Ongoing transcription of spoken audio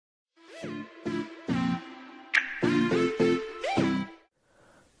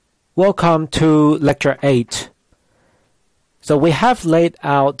Welcome to Lecture 8. So we have laid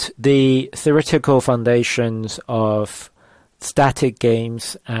out the theoretical foundations of static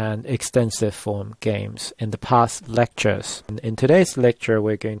games and extensive form games in the past lectures. In today's lecture,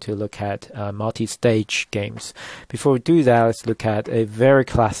 we're going to look at multi-stage games. Before we do that, let's look at a very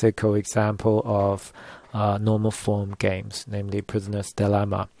classical example of normal form games, namely Prisoner's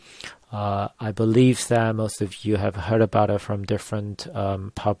Dilemma. I believe that most of you have heard about it from different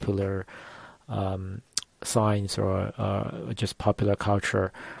popular science or just popular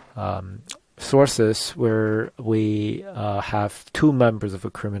culture sources, where we have two members of a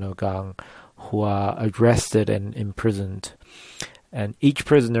criminal gang who are arrested and imprisoned. And each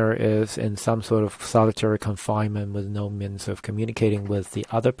prisoner is in some sort of solitary confinement with no means of communicating with the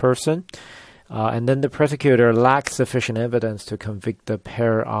other person. And then the prosecutor lacks sufficient evidence to convict the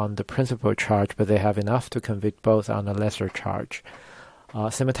pair on the principal charge, but they have enough to convict both on a lesser charge.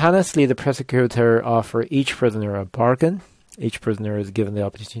 Simultaneously, the prosecutor offers each prisoner a bargain. Each prisoner is given the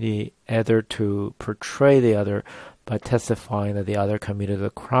opportunity either to portray the other by testifying that the other committed a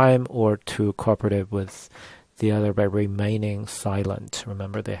crime, or to cooperate with the other by remaining silent.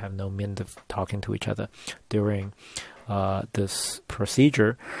 Remember, they have no means of talking to each other during this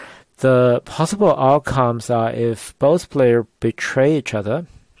procedure. The possible outcomes are, if both players betray each other,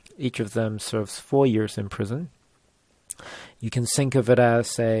 each of them serves 4 years in prison. You can think of it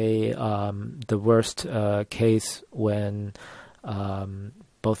as the worst case when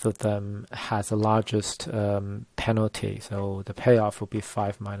both of them has the largest penalty. So the payoff will be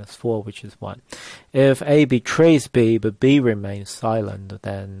 5 minus 4, which is 1. If A betrays B, but B remains silent,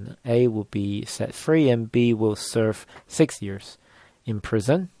 then A will be set free and B will serve 6 years in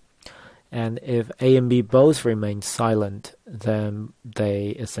prison. And if A and B both remain silent, then they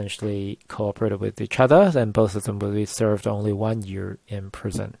essentially cooperated with each other, then both of them will be served only 1 year in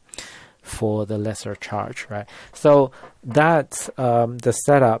prison for the lesser charge, right? So that's the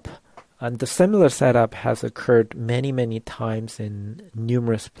setup. And the similar setup has occurred many, many times in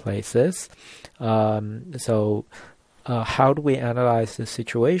numerous places. How do we analyze the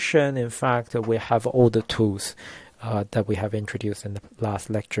situation? In fact, we have all the tools that we have introduced in the last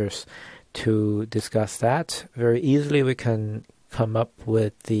lectures to discuss that. Very easily we can come up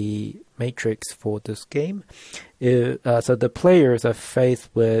with the matrix for this game. So the players are faced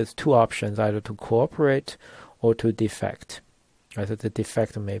with two options, either to cooperate or to defect. Right? So the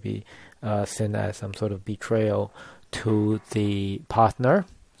defect may be seen as some sort of betrayal to the partner.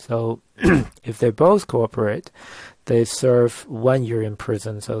 So if they both cooperate, they serve 1 year in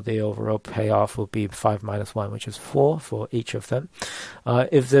prison, so the overall payoff will be 5 minus 1, which is 4 for each of them.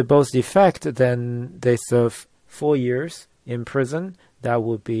 If they both defect, then they serve 4 years in prison. That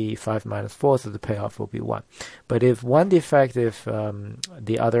would be 5 minus 4, so the payoff will be 1. But if one defect, if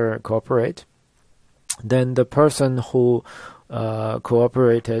the other cooperate, then the person who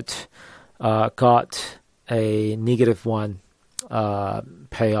cooperated got a -1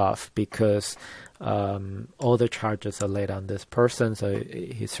 payoff, because all the charges are laid on this person, so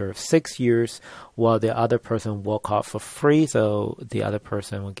he serves 6 years, while the other person walk off for free, so the other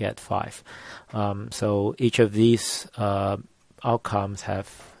person will get 5. So each of these outcomes have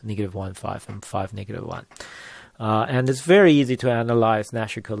 -1, 5, and 5, -1. And it's very easy to analyze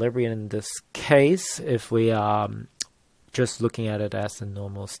Nash equilibrium in this case if we are just looking at it as a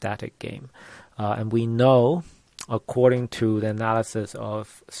normal static game. And we know, according to the analysis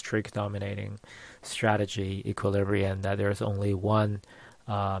of strict dominating strategy equilibrium, that there's only one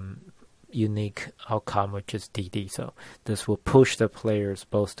unique outcome, which is DD. So this will push the players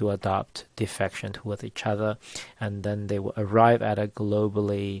both to adopt defection towards each other, and then they will arrive at a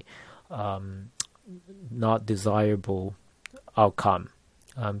globally not desirable outcome,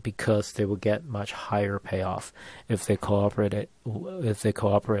 because they will get much higher payoff if they cooperate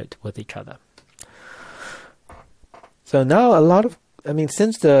with each other. So now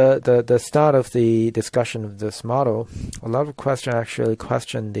since the start of the discussion of this model, a lot of questions actually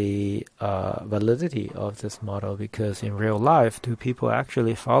question the validity of this model, because in real life, do people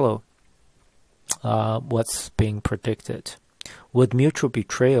actually follow what's being predicted? Would mutual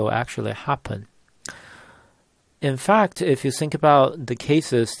betrayal actually happen? In fact, if you think about the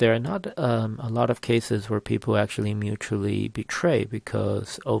cases, there are not a lot of cases where people actually mutually betray,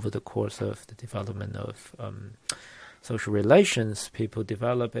 because over the course of the development of social relations, people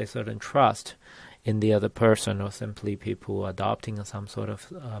develop a certain trust in the other person, or simply people adopting some sort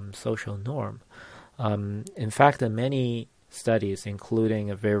of social norm. In fact, in many studies, including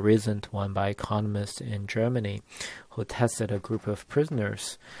a very recent one by economists in Germany, who tested a group of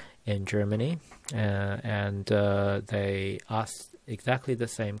prisoners in Germany, and they asked exactly the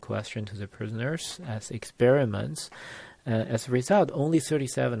same question to the prisoners as experiments. As a result, only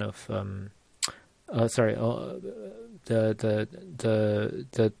 37 of the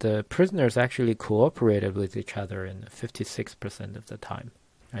prisoners actually cooperated with each other in 56% of the time.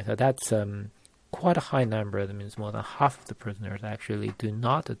 Right, so that's quite a high number. That means more than half of the prisoners actually do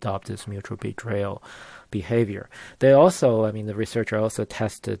not adopt this mutual betrayal behavior. They also, the researcher also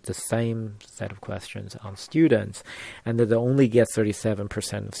tested the same set of questions on students, and they only get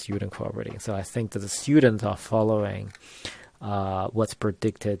 37% of student cooperating. So I think that the students are following what's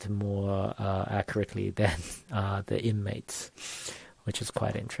predicted more accurately than the inmates, which is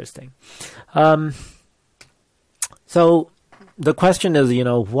quite interesting. So the question is,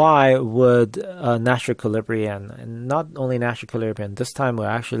 why would Nash equilibrium, and not only Nash equilibrium, this time we're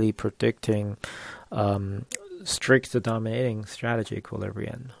actually predicting strict dominating strategy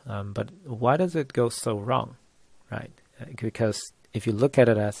equilibrium. But why does it go so wrong, right? Because if you look at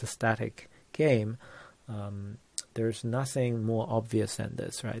it as a static game, there's nothing more obvious than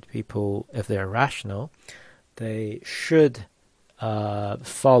this, right? People, if they're rational, they should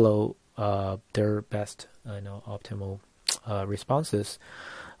follow their best, optimal responses,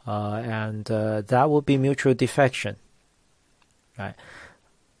 and that would be mutual defection, right?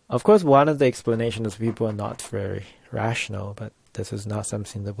 Of course, one of the explanations is people are not very rational, but this is not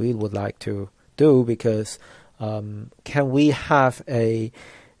something that we would like to do, because can we have a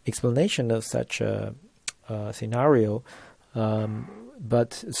explanation of such a scenario,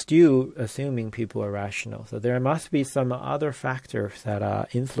 but still assuming people are rational? So there must be some other factors that are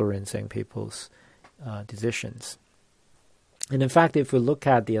influencing people's decisions. And in fact, if we look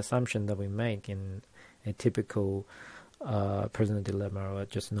at the assumption that we make in a typical prisoner dilemma or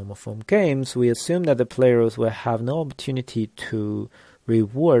just normal form games, we assume that the players will have no opportunity to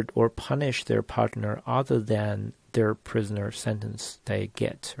reward or punish their partner other than their prisoner sentence they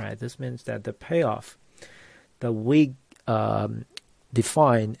get, right? This means that the payoff that we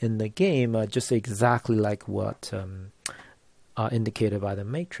define in the game are just exactly like what indicated by the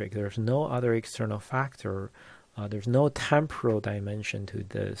matrix. There's no other external factor. There's no temporal dimension to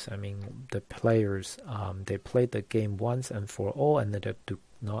this. The players, they played the game once and for all, and they do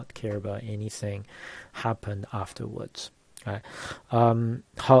not care about anything happened afterwards. Right?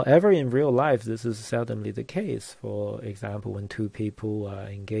 However, in real life, this is seldomly the case. For example, when two people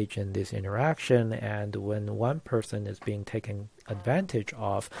engage in this interaction, and when one person is being taken advantage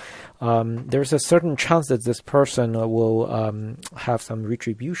of, there's a certain chance that this person will have some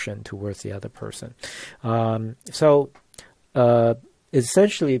retribution towards the other person. So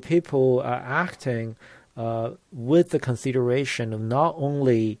essentially, people are acting with the consideration of not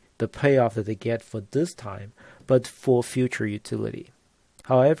only the payoff that they get for this time, but for future utility.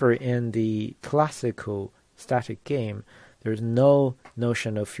 However, in the classical static game, there's no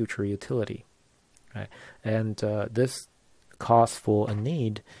notion of future utility, right? And this calls for a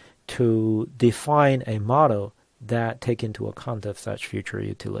need to define a model that take into account of such future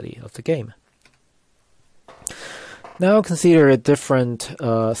utility of the game. Now consider a different,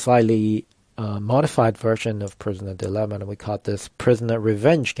 slightly modified version of prisoner dilemma, and we call this prisoner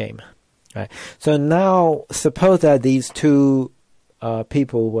revenge game. Right. So now, suppose that these two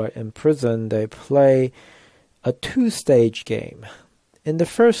people were in prison. They play a two-stage game. In the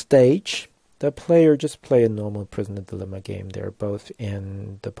first stage, the player just play a normal prisoner dilemma game. They're both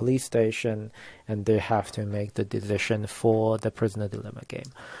in the police station, and they have to make the decision for the prisoner dilemma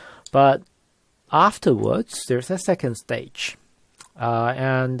game. But afterwards, there's a second stage.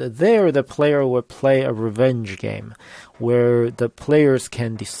 And there, the player will play a revenge game, where the players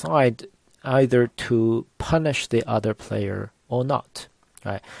can decide either to punish the other player or not.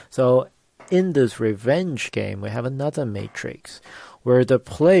 Right? So in this revenge game, we have another matrix where the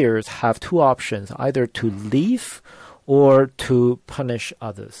players have two options, either to leave or to punish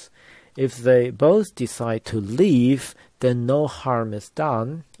others. If they both decide to leave, then no harm is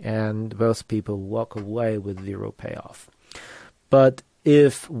done, and both people walk away with zero payoff. But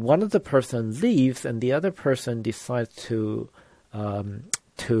if one of the person leaves and the other person decides to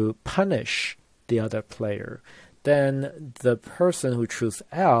punish the other player, then the person who chooses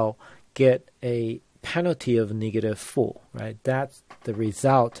L get a penalty of -4, right? That's the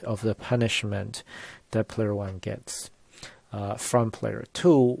result of the punishment that player 1 gets from player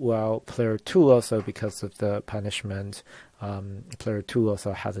 2, while player 2 also, because of the punishment, player 2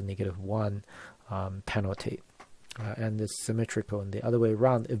 also has a -1 penalty. And it's symmetrical in the other way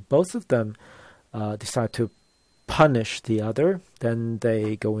around. If both of them decide to punish the other, then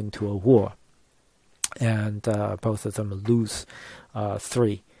they go into a war, and both of them lose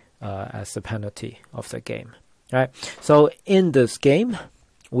 3 as the penalty of the game. Right. So in this game,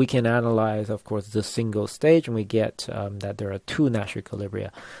 we can analyze, of course, the single stage, and we get that there are two Nash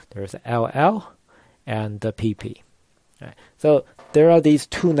equilibria. There's LL and the PP. Right. So there are these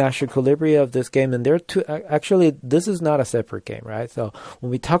two Nash equilibria of this game, and there are two. Actually, this is not a separate game, right? So when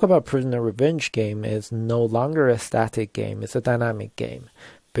we talk about Prisoner Revenge game, it's no longer a static game; it's a dynamic game,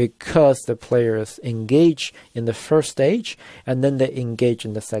 because the players engage in the first stage and then they engage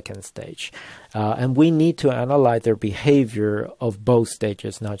in the second stage. And we need to analyze their behavior of both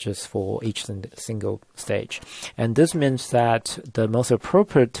stages, not just for each single stage. And this means that the most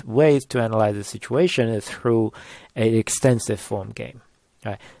appropriate ways to analyze the situation is through an extensive form game.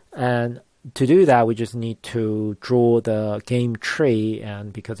 Right? And to do that, we just need to draw the game tree,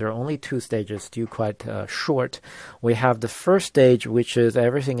 and because there are only two stages, due quite short, we have the first stage, which is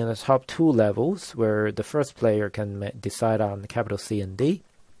everything in the top two levels, where the first player can decide on capital C and D.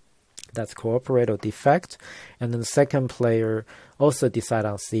 That's cooperate or defect. And then the second player also decide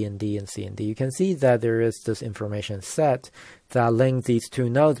on C and D and C and D. You can see that there is this information set that links these two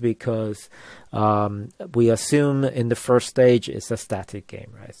nodes, because we assume in the first stage it's a static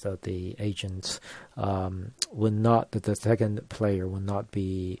game, right? So the agent will not, the second player will not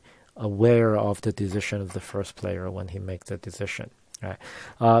be aware of the decision of the first player when he makes the decision. Right?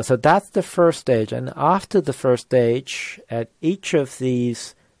 So that's the first stage. And after the first stage, at each of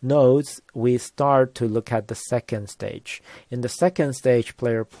these nodes, we start to look at the second stage. In the second stage,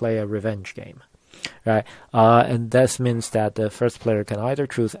 player play a revenge game, right? And this means that the first player can either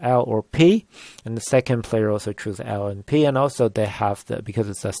choose L or P, and the second player also choose L and P. And also they have because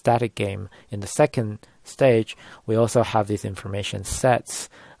it's a static game in the second stage, we also have these information sets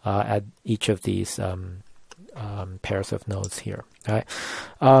at each of these pairs of nodes here, right?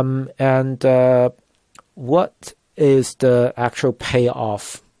 What is the actual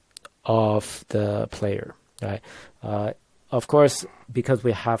payoff of the player, right? Of course, because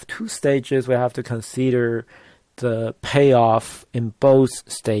we have two stages, we have to consider the payoff in both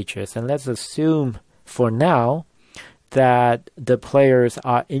stages. And let's assume for now that the players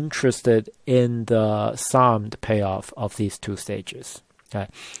are interested in the summed payoff of these two stages. Okay?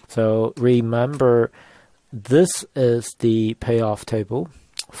 So remember, this is the payoff table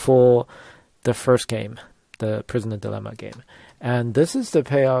for the first game, the Prisoner Dilemma game. And this is the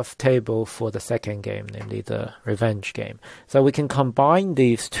payoff table for the second game, namely the revenge game. So we can combine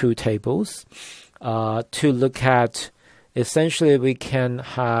these two tables to look at, essentially we can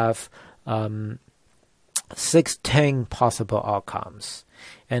have 16 possible outcomes.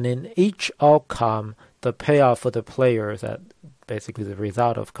 And in each outcome, the payoff for the players, that basically the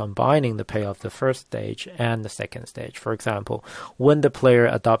result of combining the payoff of the first stage and the second stage. For example, when the player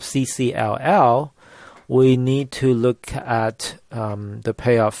adopts CCLL, we need to look at the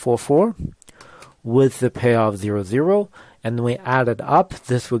payoff 4-4 with the payoff 0-0, and when we add it up,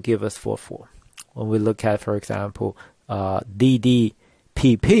 this will give us 4-4. When we look at, for example, DDPP,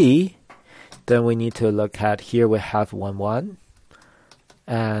 then we need to look at, here we have 1-1,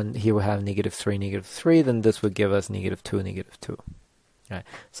 and here we have -3, -3, then this would give us -2, -2. Right.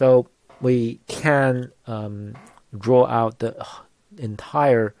 So we can draw out the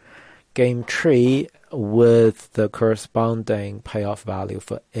entire game tree with the corresponding payoff value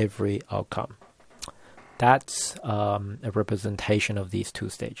for every outcome. That's a representation of these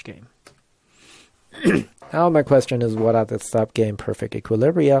two-stage game. Now my question is, what are the sub-game perfect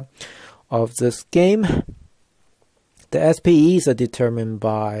equilibria of this game? The SPEs are determined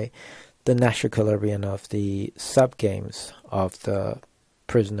by the Nash equilibrium of the sub-games of the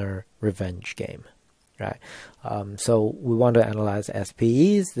Prisoner Revenge game. Right. So we want to analyze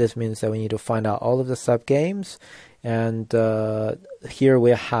SPEs. This means that we need to find out all of the sub-games. And here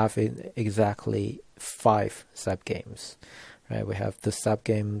we have exactly 5 sub-games. Right. We have the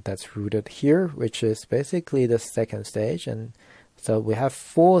sub-game that's rooted here, which is basically the second stage. And so we have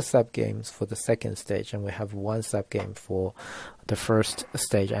 4 sub-games for the second stage, and we have 1 sub-game for the first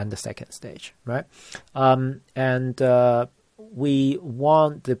stage and the second stage. Right. We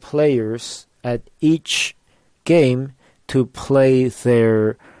want the players at each game to play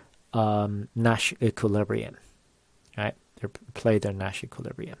their Nash equilibrium, right? Play their Nash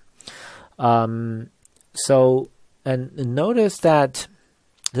equilibrium. And notice that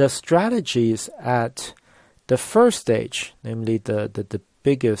the strategies at the first stage, namely the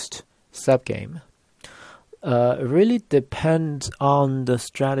biggest subgame, really depends on the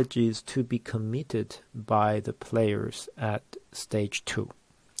strategies to be committed by the players at stage 2.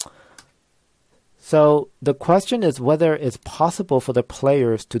 So the question is whether it's possible for the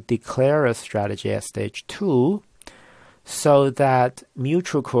players to declare a strategy at stage 2 so that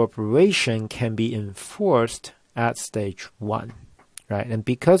mutual cooperation can be enforced at stage 1. Right? And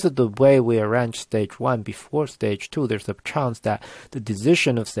because of the way we arrange stage 1 before stage 2, there's a chance that the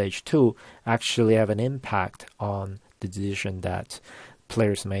decision of stage 2 actually have an impact on the decision that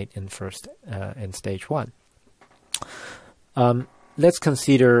players made in stage 1. Let's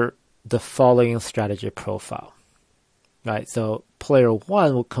consider the following strategy profile. Right? So player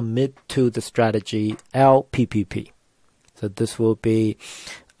 1 will commit to the strategy LPPP. So this will be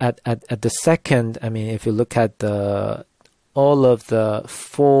at the second, I mean, if you look at all of the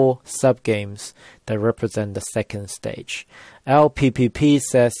 4 subgames that represent the second stage. LPPP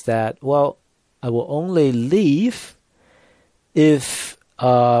says that, well, I will only leave if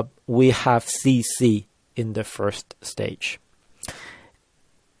we have CC in the first stage.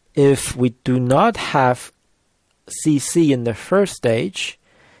 If we do not have CC in the first stage,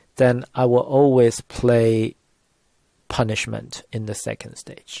 then I will always play punishment in the second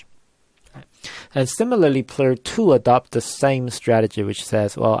stage. And similarly, player 2 adopt the same strategy, which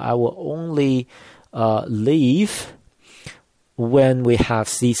says, well, I will only leave when we have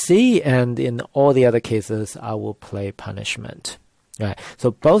CC, and in all the other cases, I will play punishment. Right.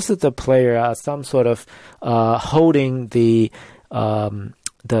 So both of the players are some sort of holding the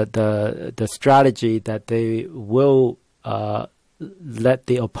strategy that they will let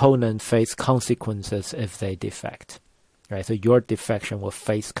the opponent face consequences if they defect. Right, so your defection will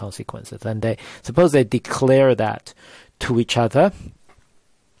face consequences, and suppose they declare that to each other.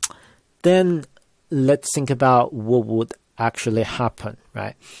 Then let's think about what would actually happen.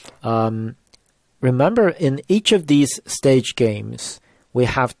 Right, remember, in each of these stage games, we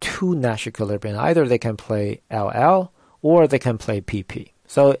have 2 Nash equilibrium. Either they can play LL or they can play PP.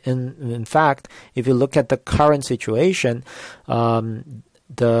 So in fact, if you look at the current situation,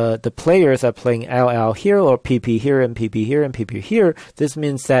 the players are playing LL here or PP here and PP here and PP here. This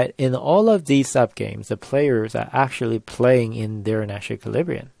means that in all of these subgames, the players are actually playing in their Nash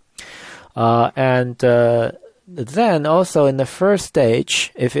equilibrium. And then also in the first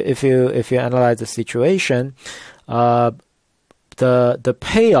stage, if you analyze the situation, the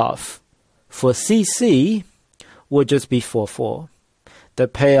payoff for CC will just be 4-4. The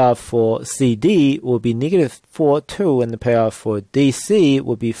payoff for CD will be -4-2, and the payoff for DC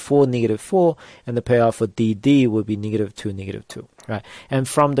will be 4-4, and the payoff for DD will be -2-2. Right? And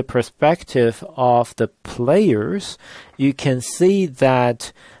from the perspective of the players, you can see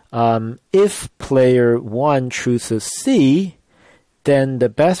that if player 1 chooses C, then the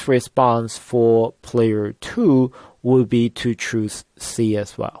best response for player 2 will be to choose C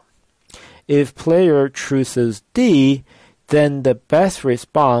as well. If player chooses D, then the best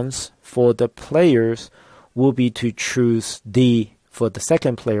response for the players will be to choose D. For the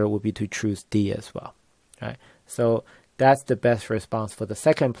second player will be to choose D as well. Right? So that's the best response for the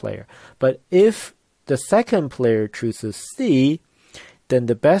second player. But if the second player chooses C, then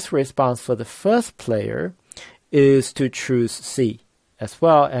the best response for the first player is to choose C as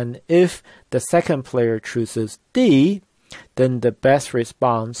well. And if the second player chooses D, then the best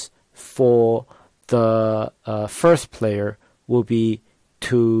response for the first player will be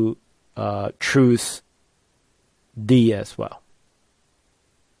to choose D as well.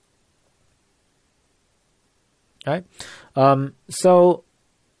 Right? So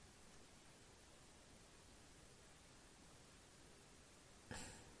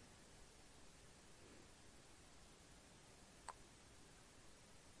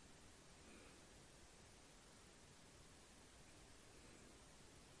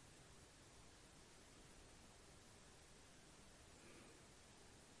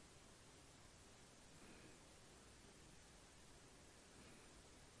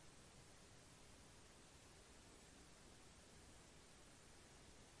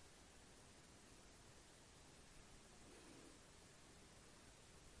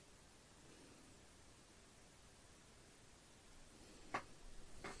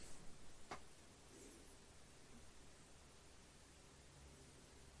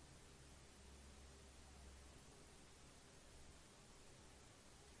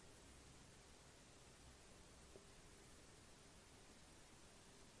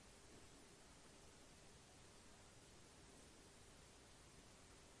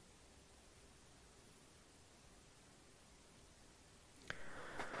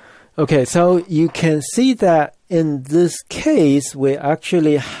okay, so you can see that in this case, we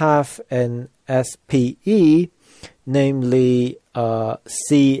actually have an SPE, namely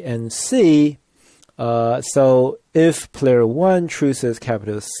C and C. So if player 1 chooses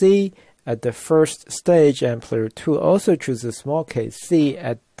capital C at the first stage and player 2 also chooses small case C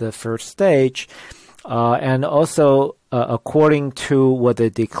at the first stage, And also, according to what they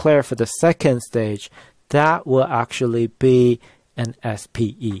declare for the second stage, that will actually be an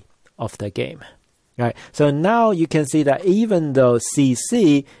SPE of the game. Right. So now you can see that even though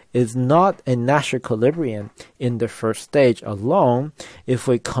CC is not a Nash equilibrium in the first stage alone, if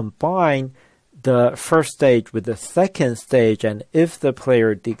we combine the first stage with the second stage, and if the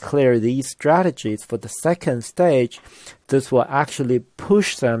player declare these strategies for the second stage, this will actually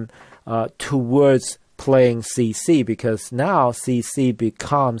push them towards playing CC, because now CC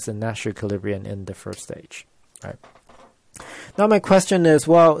becomes a Nash equilibrium in the first stage. Right. Now my question is,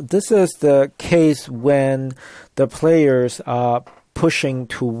 well, this is the case when the players are pushing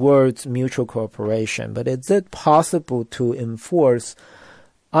towards mutual cooperation, but is it possible to enforce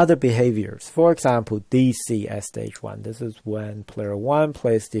other behaviors? For example, DC at stage 1. This is when player 1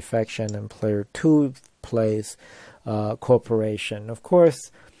 plays defection and player 2 plays cooperation. Of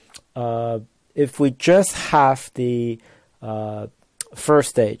course, if we just have the first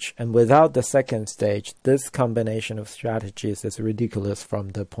stage and without the second stage, this combination of strategies is ridiculous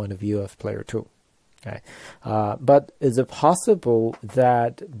from the point of view of player 2. Okay. But is it possible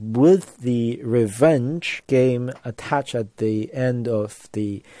that with the revenge game attached at the end of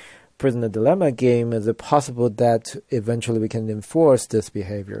the prisoner dilemma game, is it possible that eventually we can enforce this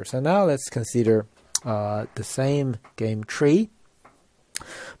behavior? So now let's consider the same game tree.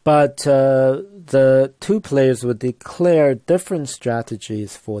 But the two players would declare different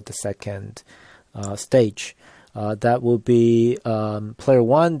strategies for the second stage. That will be player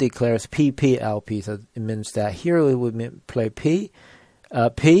 1 declares PPLP. So it means that here we would play P,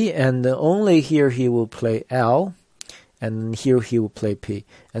 and only here he will play L, and here he will play P.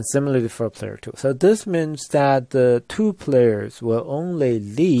 And similarly for player 2. So this means that the two players will only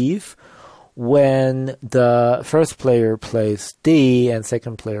leave when the first player plays D and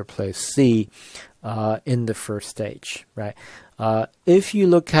second player plays C in the first stage, right? If you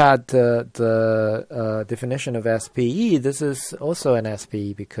look at the definition of SPE, this is also an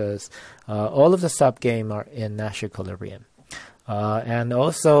SPE because all of the sub-game are in Nash equilibrium. And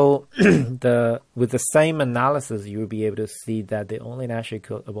also, with the same analysis, you'll be able to see that the only Nash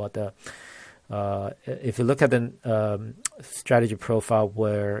equilibrium, if you look at the strategy profile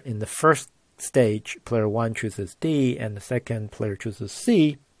where in the first stage, player 1 chooses D and the second player chooses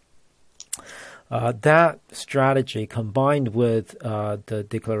C, that strategy combined with the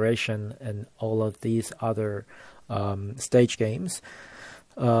declaration and all of these other stage games,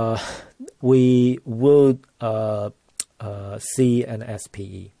 we would see an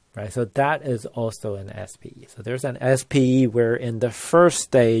SPE, right? So that is also an SPE. So there's an SPE where in the first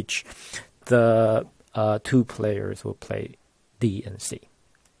stage, the two players will play D and C.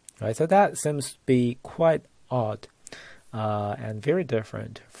 Right, so that seems to be quite odd and very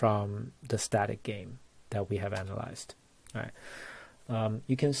different from the static game that we have analyzed. Right.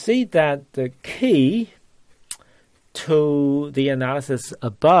 You can see that the key to the analysis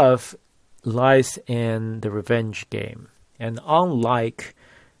above lies in the revenge game. And unlike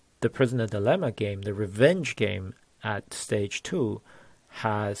the prisoner dilemma game, the revenge game at stage 2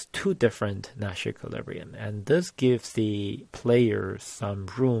 has two different Nash equilibrium, and this gives the players some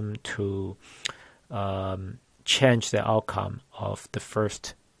room to change the outcome of the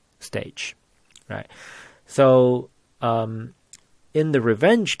first stage, right? So in the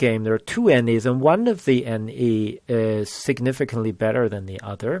revenge game, there are two NEs, and one of the NE is significantly better than the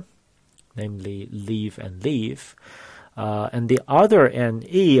other, namely leave and leave, and the other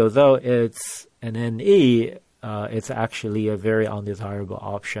NE, although it's an NE, it's actually a very undesirable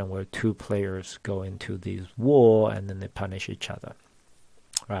option where two players go into this war and then they punish each other,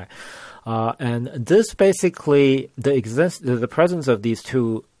 right? And this basically, the presence of these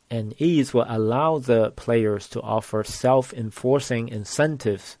two NEs will allow the players to offer self-enforcing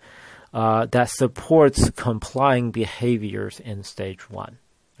incentives that supports complying behaviors in stage 1,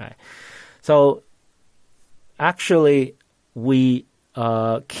 right? So actually, we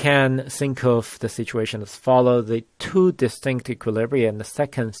can think of the situation as follow. The two distinct equilibria in the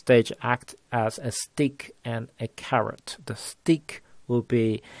second stage act as a stick and a carrot. The stick will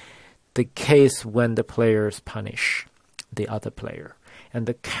be the case when the players punish the other player, and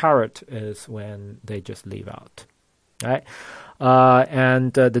the carrot is when they just leave out, right?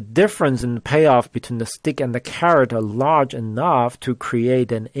 And the difference in the payoff between the stick and the carrot are large enough to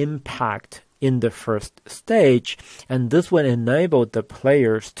create an impact in the first stage, and this will enable the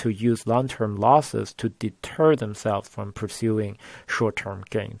players to use long-term losses to deter themselves from pursuing short-term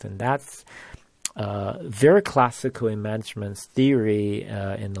gains. And that's very classical in management theory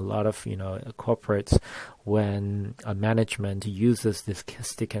in a lot of corporates, when management uses this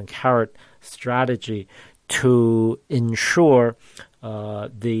stick and carrot strategy to ensure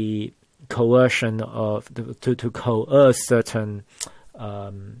the coercion to coerce certain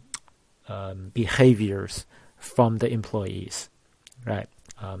behaviors from the employees, right?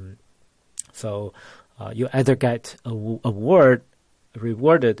 So you either get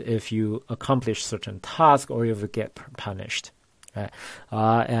rewarded if you accomplish certain task, or you will get punished. Right?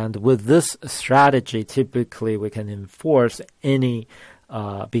 And with this strategy, typically we can enforce any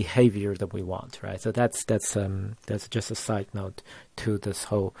behavior that we want, right? So that's just a side note to this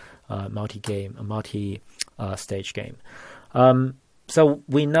whole multi-stage game. So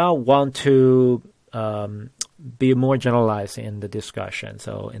we now want to be more generalized in the discussion.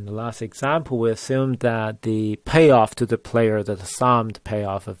 So in the last example, we assumed that the payoff to the player, the summed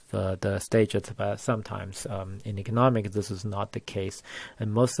payoff of the stages, but sometimes in economics this is not the case.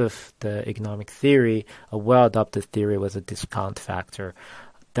 And most of the economic theory, a well-adopted theory, was a discount factor,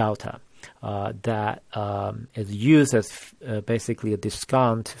 delta, that is used as basically a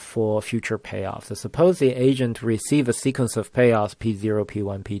discount for future payoffs. So suppose the agent receives a sequence of payoffs P0,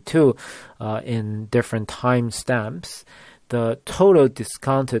 P1, P2 in different time stamps. The total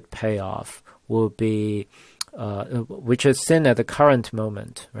discounted payoff will be, which is seen at the current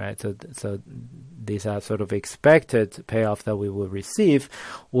moment, right? So these are sort of expected payoff that we will receive,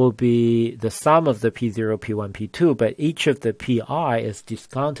 will be the sum of the P0, P1, P2, but each of the Pi is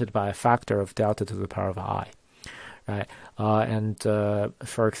discounted by a factor of delta to the power of I, right?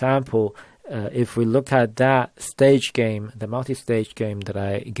 For example, if we look at that stage game, the multi-stage game that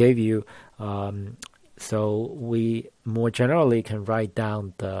I gave you, so we more generally can write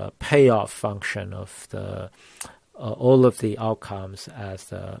down the payoff function of the all of the outcomes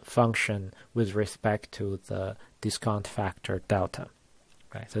as a function with respect to the discount factor delta,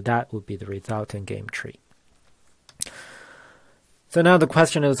 right? So that would be the resultant game tree. So now the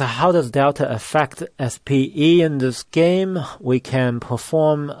question is, how does delta affect SPE in this game? We can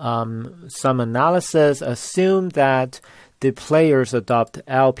perform some analysis, assume that the players adopt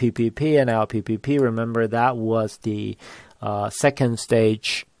LPPP and LPPP. Remember, that was the second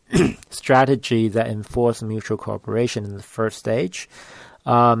stage strategy that enforced mutual cooperation in the first stage.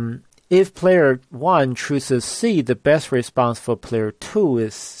 If player 1 chooses C, the best response for player 2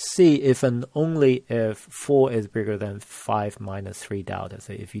 is C if and only if 4 is bigger than 5 minus 3 delta.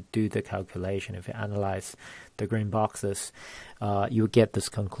 So if you do the calculation, if you analyze the green boxes, you get this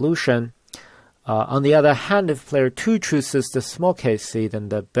conclusion. On the other hand, if player 2 chooses the small case C, then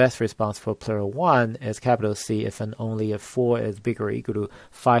the best response for player 1 is capital C if and only if 4 is bigger or equal to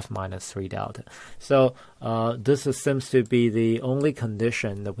 5 minus 3 delta. So this seems to be the only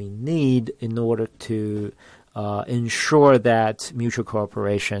condition that we need in order to ensure that mutual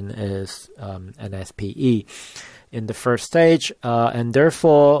cooperation is an SPE in the first stage, and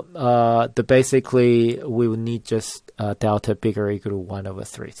therefore basically we will need just delta bigger or equal to 1 over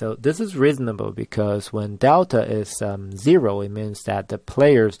 3. So this is reasonable because when delta is 0, it means that the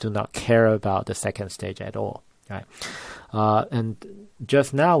players do not care about the second stage at all, right? And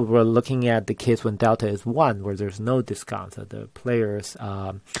just now we're looking at the case when delta is 1, where there's no discount. So the players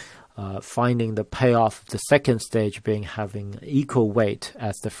finding the payoff of the second stage having equal weight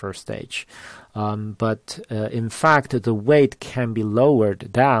as the first stage. But in fact, the weight can be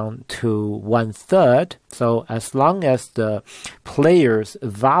lowered down to 1/3. So as long as the players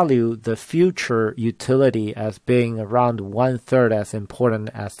value the future utility as being around 1/3 as important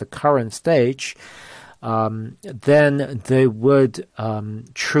as the current stage, then they would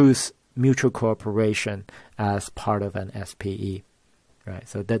choose mutual cooperation as part of an SPE. Right,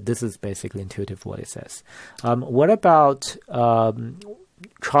 so this is basically intuitive what it says. What about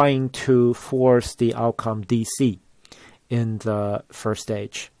trying to force the outcome DC in the first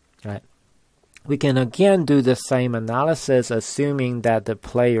stage? Right, we can again do the same analysis, assuming that the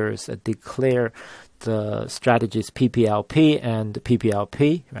players declare the strategies PPLP and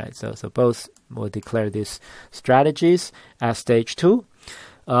PPLP. Right, so both will declare these strategies as stage 2.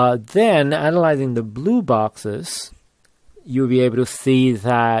 Then analyzing the blue boxes, you'll be able to see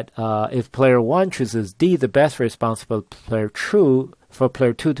that if player 1 chooses D, the best response for player 2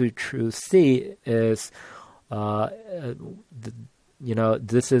 to choose C is,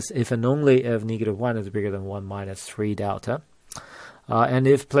 this is if and only if -1 is bigger than 1 minus 3 delta. And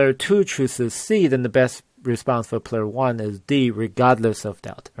if player 2 chooses C, then the best response for player 1 is D, regardless of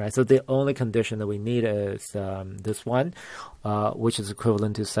delta, right? So the only condition that we need is this one, which is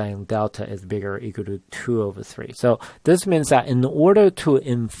equivalent to saying delta is bigger or equal to 2 over 3. So this means that in order to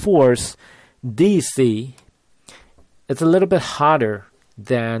enforce DC, it's a little bit harder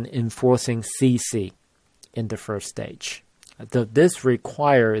than enforcing CC in the first stage. This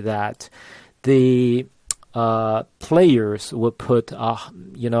requires that the players will put,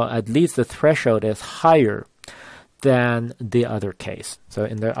 at least the threshold is higher than the other case. So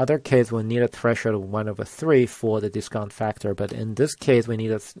in the other case, we need a threshold of 1/3 for the discount factor, but in this case, we need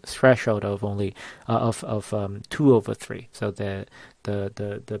a threshold of only 2/3. So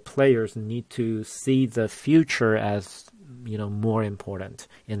the players need to see the future as more important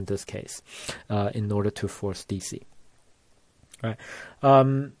in this case, in order to force DC. Right.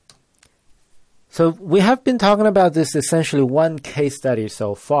 So we have been talking about this essentially one case study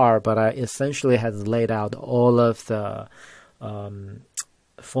so far, but I essentially has laid out all of the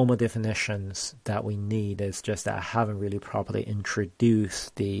formal definitions that we need. It's just that I haven't really properly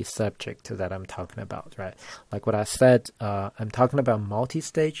introduced the subject that I'm talking about, right? Like what I said, I'm talking about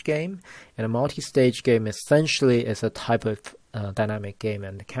multi-stage game, and a multi-stage game essentially is a type of dynamic game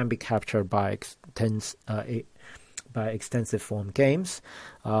and can be captured by extensive form games,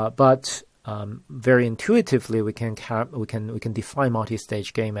 but very intuitively, we can define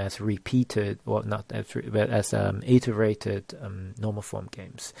multi-stage game as repeated, well, not as iterated normal form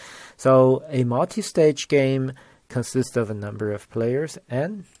games. So a multi-stage game consists of a number of players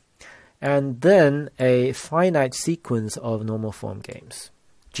and then a finite sequence of normal form games,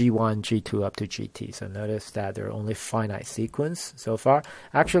 G1, G2 up to GT. So notice that there are only finite sequence so far.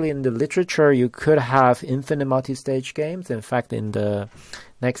 Actually, in the literature, you could have infinite multi-stage games. In fact, in the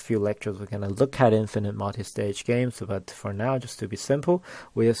next few lectures, we're going to look at infinite multi-stage games. But for now, just to be simple,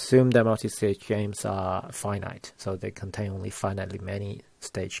 we assume that multi-stage games are finite. So they contain only finitely many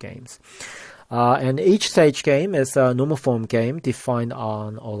stage games. And each stage game is a normal form game defined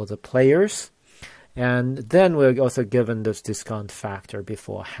on all of the players. And then we're also given this discount factor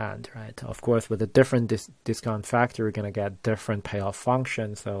beforehand, right? Of course, with a different discount factor, we're going to get different payoff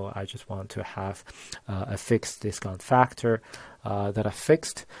functions. So I just want to have a fixed discount factor that are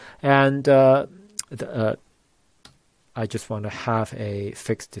fixed. And I just want to have a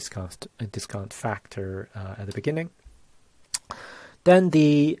fixed discount factor at the beginning. Then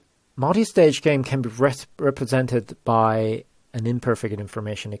the multi-stage game can be represented by an imperfect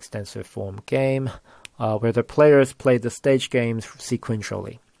information extensive form game, where the players play the stage games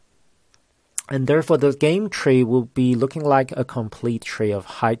sequentially. And therefore, the game tree will be looking like a complete tree of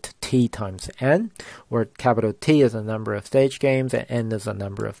height t times n, where capital T is the number of stage games and n is the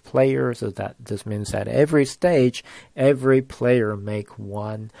number of players. So that this means that every stage, every player make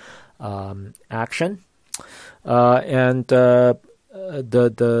one action, and the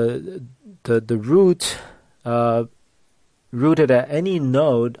root rooted at any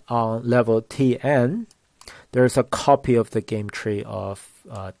node on level Tn, there's a copy of the game tree of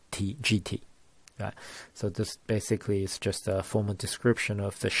GT. Right? So this basically is just a formal description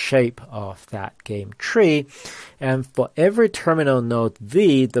of the shape of that game tree. And for every terminal node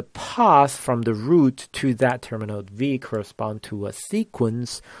V, the path from the root to that terminal V correspond to a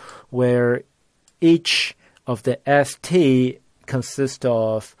sequence where each of the ST consists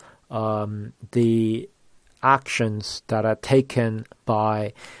of the actions that are taken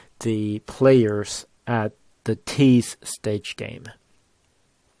by the players at the T's stage game,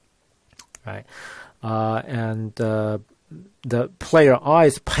 right? And the player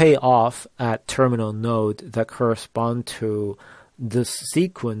I's payoff at terminal node that correspond to this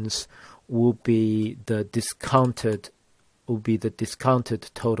sequence will be the discounted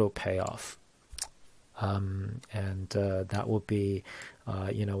total payoff. And that will be,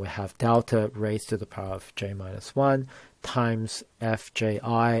 we have delta raised to the power of j minus 1 times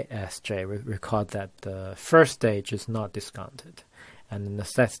fjI sj. Recall that the first stage is not discounted, and then the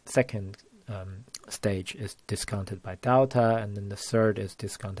second stage is discounted by delta, and then the third is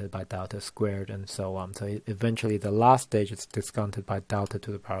discounted by delta squared, and so on. So eventually the last stage is discounted by delta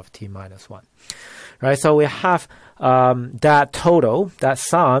to the power of t minus 1. Right, so we have that total, that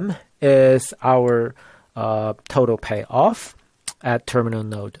sum is our total payoff at terminal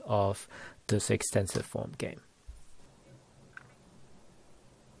node of this extensive form game.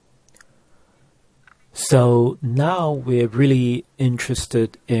 So now we're really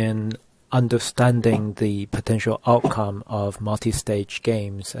interested in understanding the potential outcome of multi-stage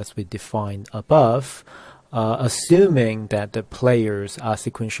games as we defined above. Assuming that the players are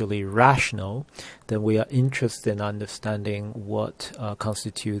sequentially rational, then we are interested in understanding what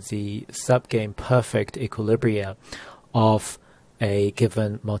constitutes the subgame perfect equilibria of a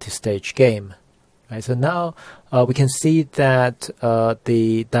given multi-stage game. Right, so now we can see that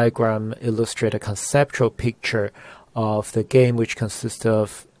the diagram illustrates a conceptual picture of the game, which consists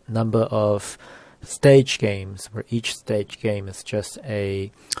of number of stage games, where each stage game is just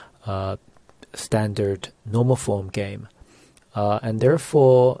a standard normal form game. And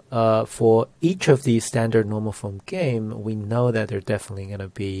therefore, for each of these standard normal form game, we know that there's definitely going to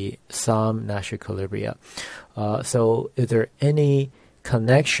be some Nash equilibria. So is there any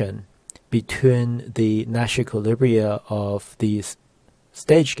connection between the Nash equilibria of these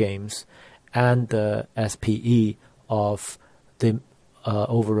stage games and the SPE of the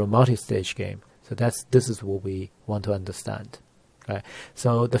overall multi-stage game? So this is what we want to understand, right?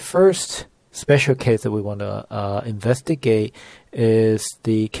 So the first special case that we want to investigate is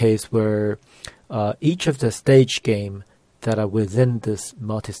the case where each of the stage game that are within this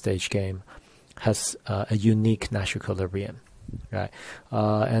multi-stage game has a unique Nash equilibrium, right?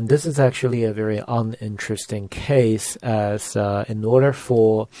 And this is actually a very uninteresting case, as in order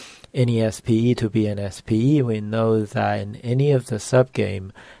for any SPE to be an SPE, we know that in any of the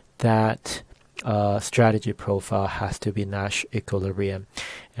subgame that strategy profile has to be Nash equilibrium.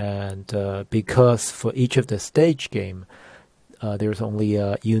 And because for each of the stage game there's only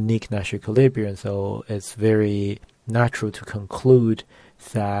a unique Nash equilibrium, so it's very natural to conclude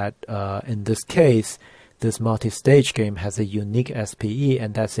that in this case this multi-stage game has a unique SPE,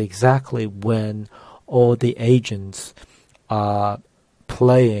 and that's exactly when all the agents are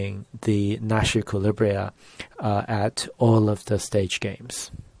playing the Nash equilibria at all of the stage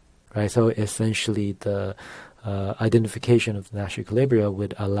games, right? So essentially the identification of the Nash equilibria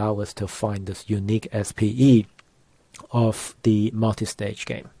would allow us to find this unique SPE of the multi-stage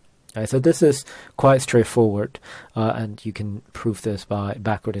game. Right, so this is quite straightforward, and you can prove this by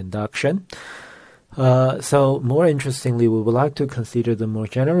backward induction. So more interestingly, we would like to consider the more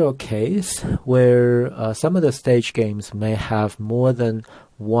general case where some of the stage games may have more than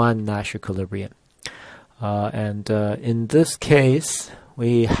one Nash equilibrium. And in this case,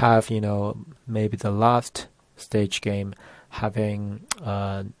 we have, maybe the last stage game having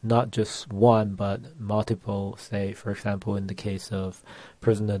not just one but multiple, say for example in the case of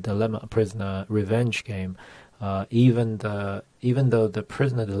prisoner dilemma, prisoner revenge game, even though the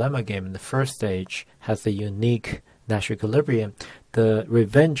prisoner dilemma game in the first stage has a unique Nash equilibrium, the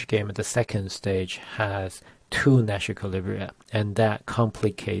revenge game at the second stage has two Nash equilibria, and that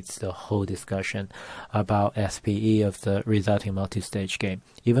complicates the whole discussion about SPE of the resulting multi-stage game,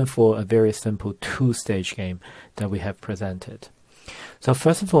 even for a very simple two-stage game that we have presented. So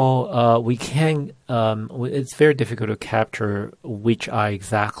first of all, we can, it's very difficult to capture which are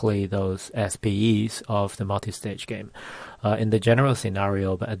exactly those SPEs of the multi-stage game in the general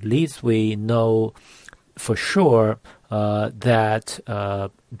scenario, but at least we know for sure that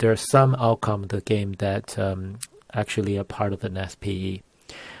there's some outcome of the game that actually are part of an SPE.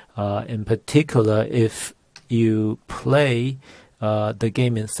 In particular, if you play the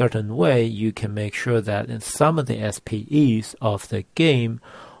game in a certain way, you can make sure that in some of the SPEs of the game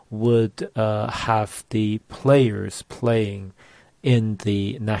would have the players playing in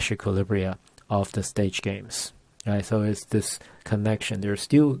the Nash equilibria of the stage games. Right, so it's this connection. There's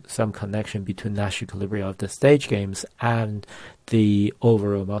still some connection between Nash equilibria of the stage games and the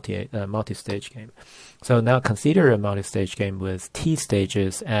overall multi-stage game. So now consider a multi-stage game with T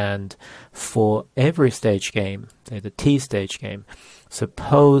stages, and for every stage game, say the T stage game,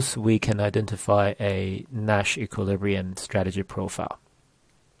 suppose we can identify a Nash equilibrium strategy profile.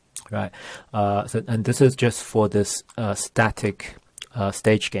 Right, and this is just for this static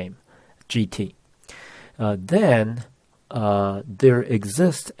stage game, GT. Then there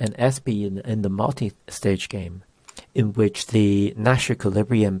exists an SPE in the multi-stage game in which the Nash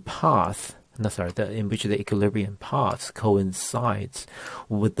equilibrium path, in which the equilibrium path coincides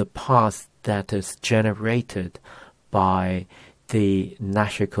with the path that is generated by the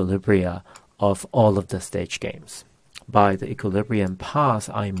Nash equilibria of all of the stage games. By the equilibrium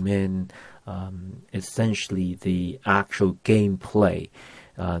path, I mean essentially the actual gameplay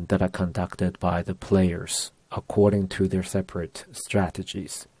that are conducted by the players according to their separate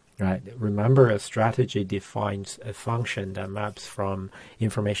strategies. Right? Remember, a strategy defines a function that maps from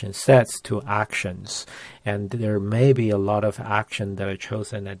information sets to actions, and there may be a lot of action that are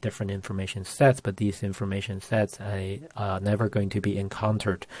chosen at different information sets, but these information sets are never going to be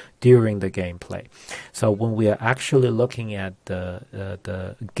encountered during the gameplay. So when we are actually looking at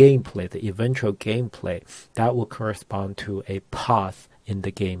the gameplay, the eventual gameplay, that will correspond to a path in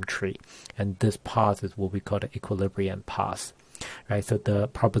the game tree, and this path is what we call the equilibrium path. right? So the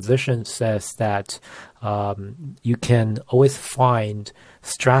proposition says that you can always find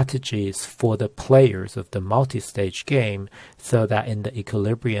strategies for the players of the multi-stage game so that in the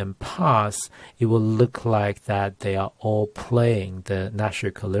equilibrium pass, it will look like that they are all playing the Nash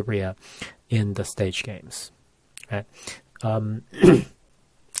equilibria in the stage games, right?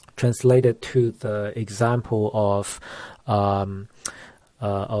 Translated to the example of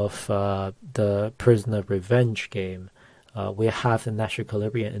the Prisoner Revenge game, we have the Nash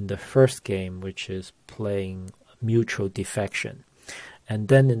equilibrium in the first game, which is playing mutual defection. And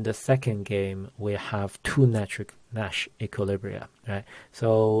then in the second game, we have two Nash equilibria, right?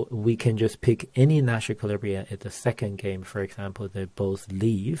 So we can just pick any Nash equilibria in the second game. For example, they both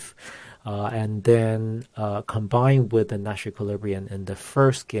leave. And then combine with the Nash equilibrium in the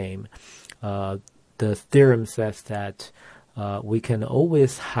first game, the theorem says that we can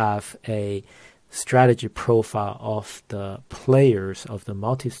always have a strategy profile of the players of the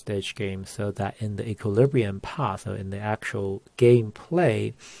multi-stage game so that in the equilibrium path, or in the actual game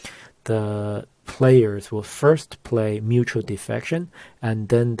play, the players will first play mutual defection and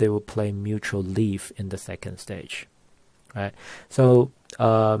then they will play mutual leave in the second stage, right? So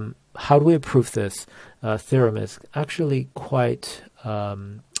how do we prove this theorem? Is actually quite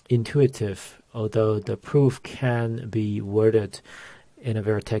intuitive, although the proof can be worded in a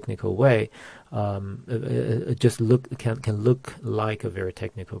very technical way. It just can look like a very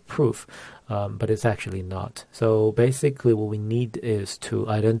technical proof, but it's actually not. So basically what we need is to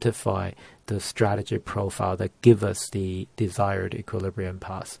identify the strategy profile that give us the desired equilibrium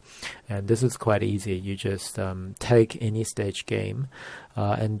path. And this is quite easy. You just take any stage game,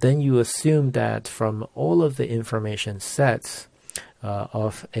 and then you assume that from all of the information sets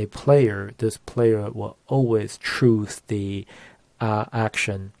of a player, this player will always choose the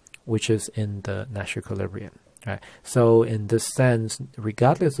action which is in the Nash equilibrium. Right. So in this sense,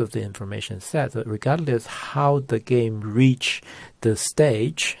 regardless of the information set, regardless how the game reach the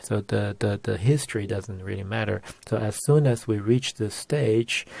stage, so the history doesn't really matter. So as soon as we reach the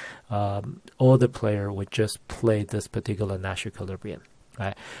stage, all the player would just play this particular Nash equilibrium.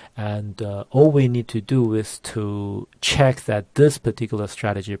 Right. And all we need to do is to check that this particular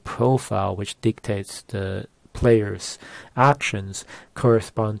strategy profile, which dictates the players' actions,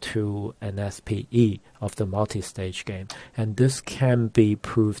 correspond to an SPE of the multi-stage game. And this can be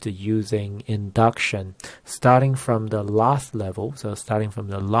proved using induction, starting from the last level, so starting from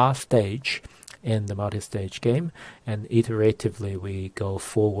the last stage in the multi-stage game, and iteratively we go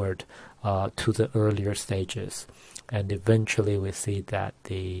forward to the earlier stages. And eventually we see that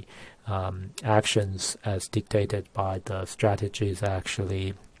the actions as dictated by the strategies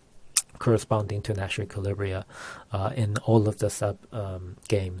actually corresponding to Nash equilibria in all of the sub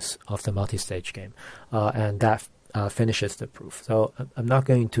games of the multi-stage game, and that finishes the proof. So I'm not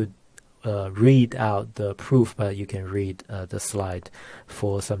going to read out the proof, but you can read the slide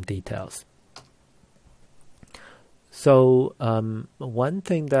for some details. So one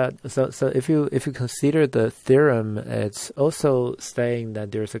thing that so if you consider the theorem, it's also saying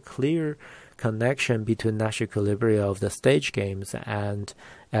that there's a clear connection between Nash equilibria of the stage games and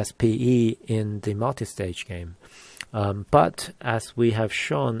SPE in the multi-stage game. But as we have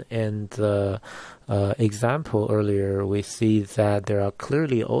shown in the example earlier, we see that there are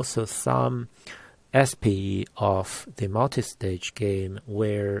clearly also some SPE of the multi-stage game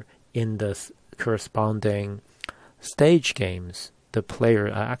where in the corresponding stage games, the player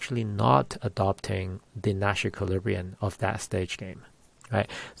are actually not adopting the Nash equilibrium of that stage game. Right,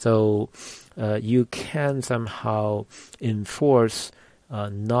 so you can somehow enforce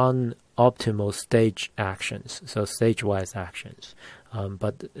non-optimal stage actions, so stage-wise actions,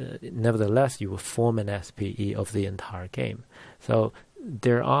 but nevertheless, you will form an SPE of the entire game. So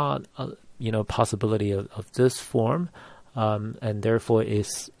there are, possibility of this form, and therefore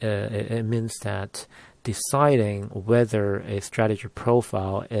it means that deciding whether a strategy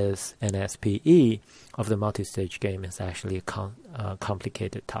profile is an SPE of the multi-stage game is actually a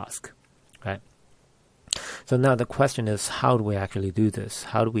complicated task, right? So now the question is, how do we actually do this?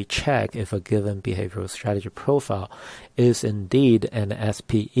 How do we check if a given behavioral strategy profile is indeed an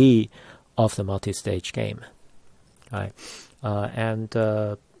SPE of the multi-stage game, right?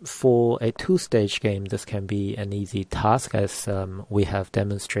 For a two-stage game, this can be an easy task, as we have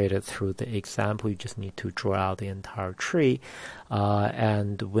demonstrated through the example. You just need to draw out the entire tree.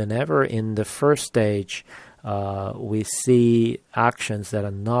 And whenever in the first stage we see actions that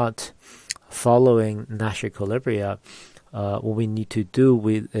are not following Nash equilibria, what we need to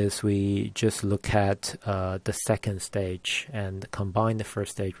do is we just look at the second stage and combine the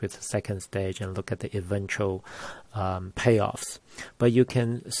first stage with the second stage and look at the eventual payoffs. But you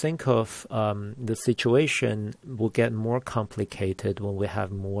can think of the situation will get more complicated when we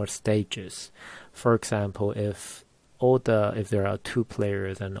have more stages. For example, if there are two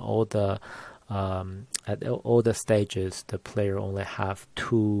players and at all the stages the player only have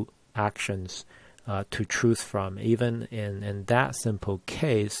two actions to choose from. Even in that simple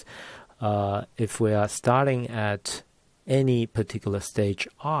case, if we are starting at any particular stage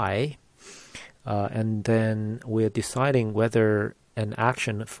I, and then we're deciding whether an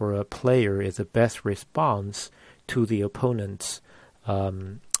action for a player is the best response to the opponent's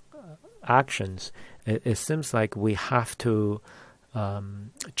actions, it seems like we have to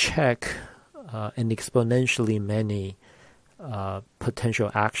check an exponentially many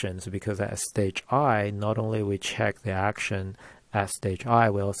potential actions, because at stage I, not only we check the action at stage I,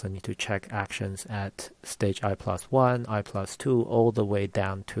 we also need to check actions at stage I plus 1, I plus 2, all the way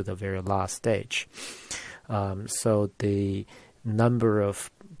down to the very last stage. So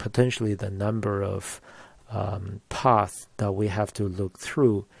potentially the number of paths that we have to look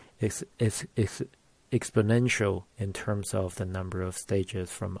through is exponential in terms of the number of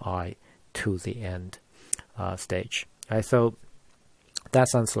stages from I to the end stage. Right? So that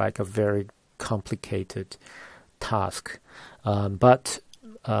sounds like a very complicated task. But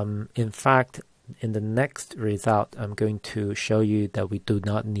in fact, in the next result, I'm going to show you that we do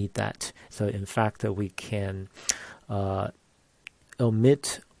not need that. So in fact, we can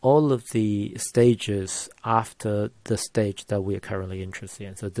omit all of the stages after the stage that we are currently interested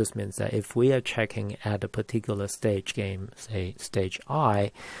in. So this means that if we are checking at a particular stage game, say stage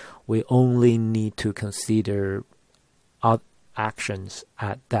I, we only need to consider actions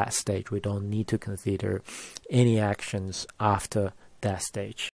at that stage. We don't need to consider any actions after that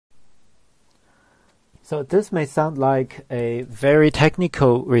stage. So this may sound like a very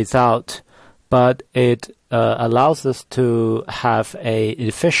technical result, but it allows us to have an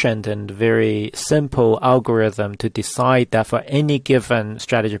efficient and very simple algorithm to decide that for any given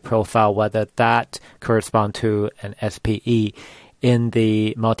strategy profile, whether that corresponds to an SPE in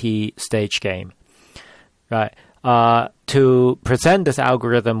the multi-stage game. Right. To present this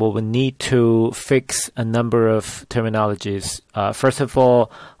algorithm, we will need to fix a number of terminologies. First of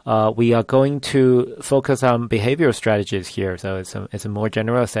all, we are going to focus on behavioral strategies here. So it's a more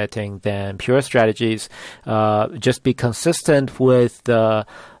general setting than pure strategies. Just be consistent with the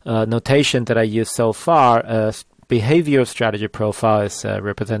notation that I used so far. Behavioral strategy profile is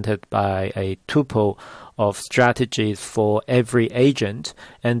represented by a tuple of strategies for every agent,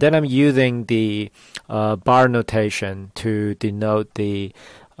 and then I'm using the bar notation to denote the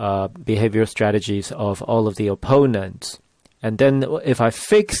behavioral strategies of all of the opponents. And then if I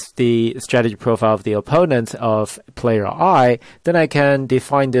fix the strategy profile of the opponents of player I, then I can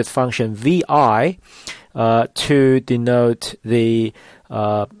define this function vi to denote the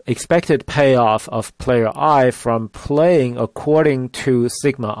expected payoff of player I from playing according to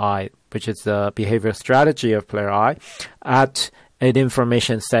sigma I, which is the behavioral strategy of player I, at an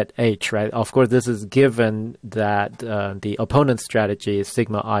information set H, right? Of course, this is given that the opponent's strategy,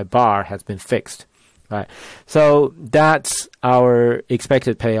 sigma I bar, has been fixed, right? So that's our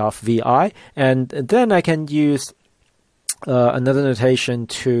expected payoff VI. And then I can use another notation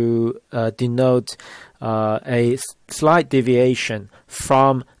to denote a slight deviation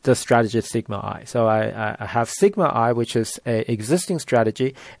from the strategy sigma I. So I have sigma I, which is an existing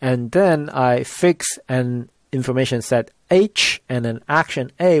strategy, and then I fix an information set H and an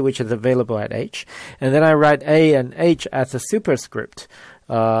action A, which is available at H, and then I write A and H as a superscript.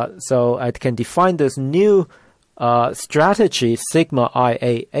 So I can define this new strategy sigma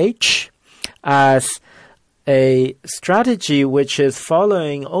IAH as a strategy which is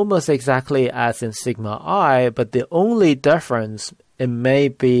following almost exactly as in sigma I, but the only difference it may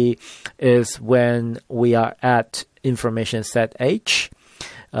be is when we are at information set H,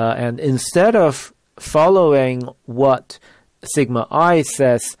 and instead of following what sigma I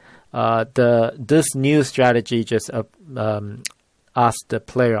says, this new strategy just asks the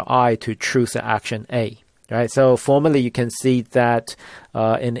player I to choose the action A. Right, so formally you can see that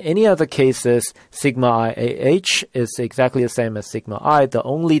in any other cases, sigma IAH is exactly the same as sigma I. The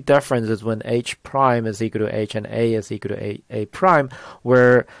only difference is when H prime is equal to H and A is equal to A prime,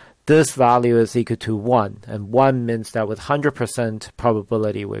 where this value is equal to 1. And 1 means that with 100%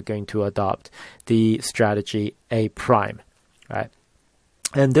 probability, we're going to adopt the strategy A prime. Right,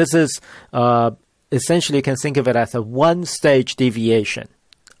 and this is essentially, you can think of it as a one-stage deviation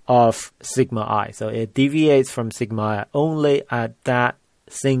of sigma I. So it deviates from sigma I only at that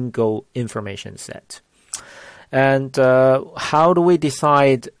single information set. And how do we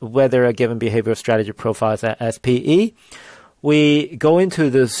decide whether a given behavioral strategy profile is an SPE? We go into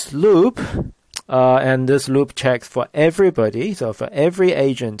this loop, and this loop checks for everybody. So for every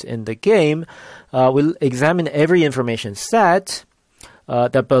agent in the game, we'll examine every information set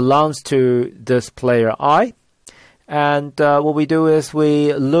that belongs to this player I. And what we do is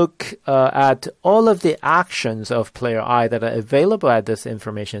we look at all of the actions of player I that are available at this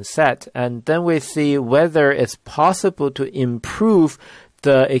information set, and then we see whether it's possible to improve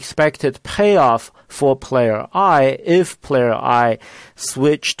the expected payoff for player I if player I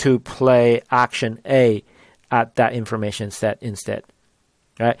switch to play action A at that information set instead.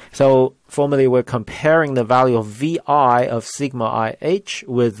 Right? So formally, we're comparing the value of VI of sigma IH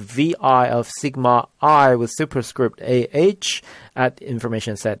with VI of sigma I with superscript AH at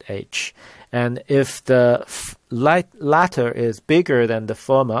information set H. And if the latter is bigger than the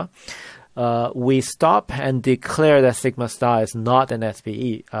former, we stop and declare that sigma star is not an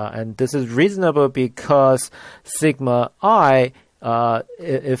SPE. And this is reasonable because sigma I,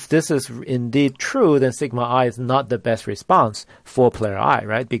 if this is indeed true, then sigma I is not the best response for player I,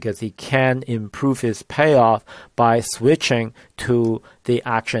 right? Because he can improve his payoff by switching to the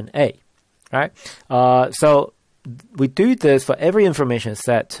action A, right? So we do this for every information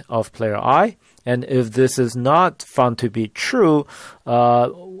set of player I, and if this is not found to be true,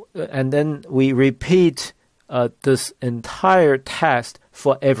 and then we repeat this entire test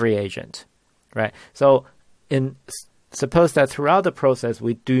for every agent, right? So suppose that throughout the process,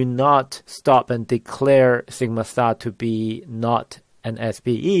 we do not stop and declare sigma star to be not an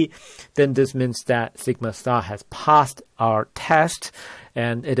SPE, then this means that sigma star has passed our test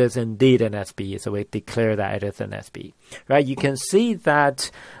and it is indeed an SPE. So we declare that it is an SPE, right? You can see that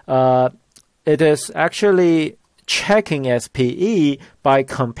it is actually checking SPE by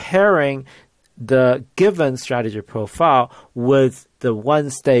comparing the given strategy profile with the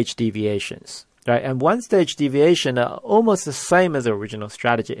one-stage deviations. Right, and one-stage deviation are almost the same as the original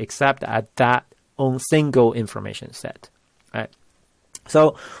strategy, except at that own single information set. Right.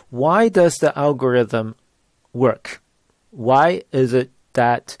 So why does the algorithm work? Why is it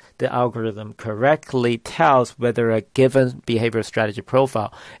that the algorithm correctly tells whether a given behavior strategy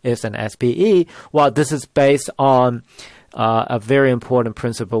profile is an SPE? Well, this is based on a very important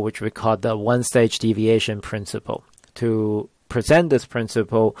principle, which we call the one-stage deviation principle. To present this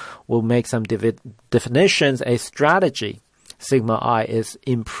principle, we'll make some definitions. A strategy, sigma I, is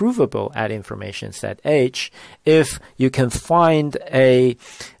improvable at information set H if you can find a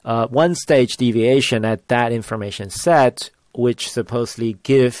one-stage deviation at that information set, which supposedly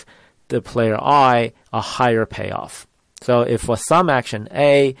give the player I a higher payoff. So if for some action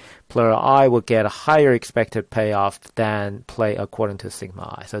A, player I will get a higher expected payoff than play according to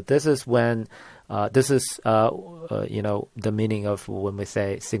sigma I. So this is when this is the meaning of when we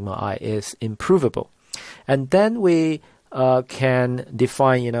say sigma I is improvable. And then we can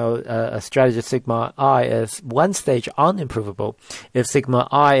define a strategy sigma I as one stage unimprovable if sigma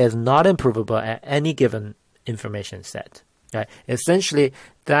I is not improvable at any given information set. Okay. Essentially,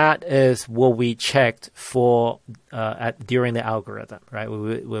 that is what we checked for during the algorithm, right?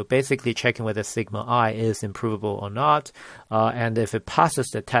 We're basically checking whether sigma I is improvable or not, and if it passes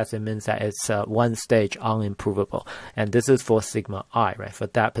the test, it means that it's one stage unimprovable, and this is for sigma I, right? For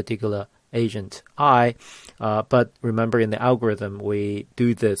that particular agent I, but remember in the algorithm we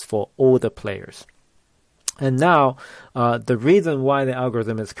do this for all the players. And now, the reason why the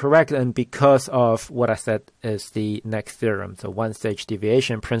algorithm is correct, and because of what I said is the next theorem, the one-stage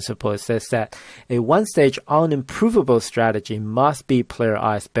deviation principle, it says that a one-stage unimprovable strategy must be player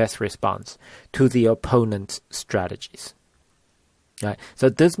I's best response to the opponent's strategies. Right? So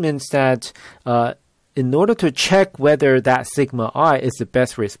this means that in order to check whether that sigma I is the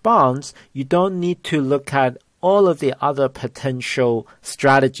best response, you don't need to look at all of the other potential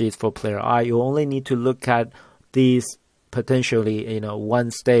strategies for player I. You only need to look at these potentially,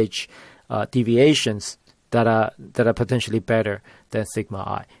 one-stage deviations that are potentially better than sigma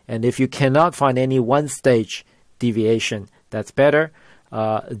I. And if you cannot find any one-stage deviation that's better,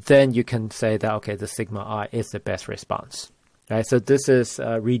 then you can say that okay, the sigma I is the best response. Right? So this is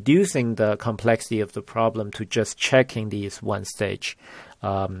reducing the complexity of the problem to just checking these one-stage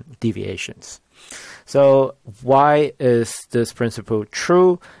deviations. So why is this principle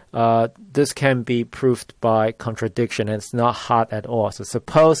true? This can be proved by contradiction, and it's not hard at all. So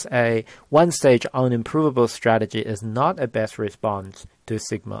suppose a one-stage unimprovable strategy is not a best response to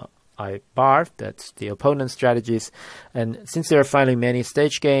sigma I bar, that's the opponent strategies. And since there are finally many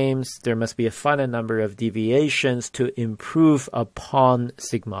stage games, there must be a finite number of deviations to improve upon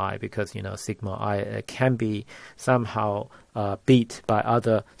sigma I, because, you know, sigma I can be somehow beat by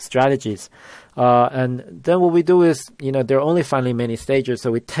other strategies. And then what we do is, you know, there are only finally many stages,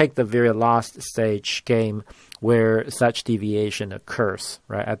 so we take the very last stage game where such deviation occurs,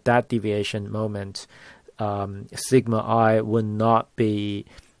 right? At that deviation moment, sigma I would not be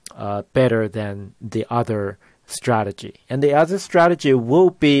better than the other strategy. And the other strategy will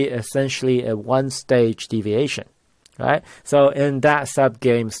be essentially a one-stage deviation, right? So in that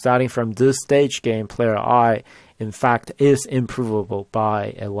sub-game, starting from this stage game, player I, in fact, is improvable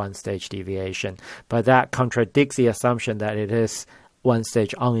by a one-stage deviation. But that contradicts the assumption that it is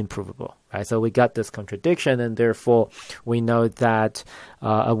one-stage unimprovable, right? So we got this contradiction, and therefore we know that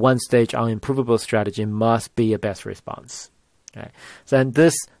a one-stage unimprovable strategy must be a best response. Okay? So and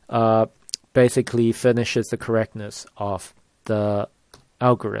this basically finishes the correctness of the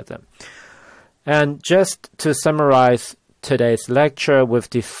algorithm. And just to summarize today's lecture, we've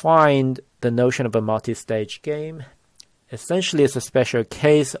defined the notion of a multi-stage game. Essentially, it's a special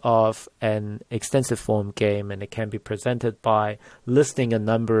case of an extensive form game, and it can be presented by listing a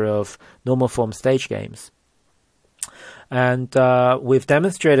number of normal form stage games. And we've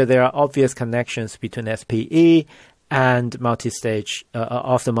demonstrated there are obvious connections between SPE and multi-stage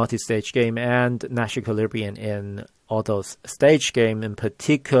of the multi-stage game and Nash equilibrium in all those stage games. In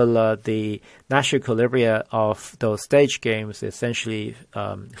particular, the Nash equilibria of those stage games essentially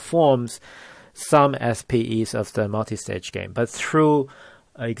forms some SPEs of the multi-stage game. But through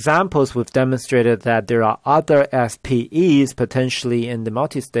examples, we've demonstrated that there are other SPEs potentially in the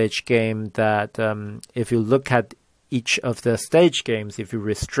multi-stage game that if you look at each of the stage games, if you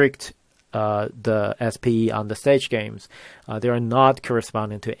restrict the SPE on the stage games, they are not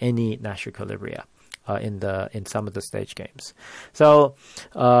corresponding to any Nash equilibria in some of the stage games. So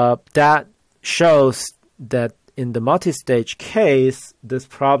that shows that in the multi-stage case, this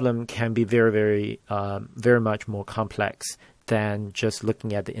problem can be very much more complex than just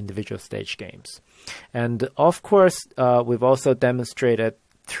looking at the individual stage games. And of course, we've also demonstrated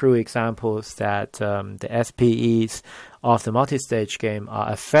through examples that the SPEs of the multi-stage game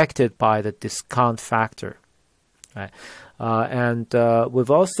are affected by the discount factor. Right? And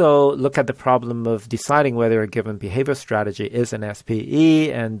we've also looked at the problem of deciding whether a given behavior strategy is an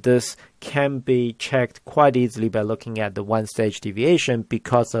SPE, and this can be checked quite easily by looking at the one-stage deviation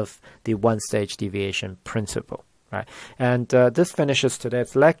because of the one-stage deviation principle. Right? And this finishes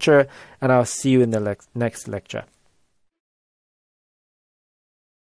today's lecture, and I'll see you in the next lecture.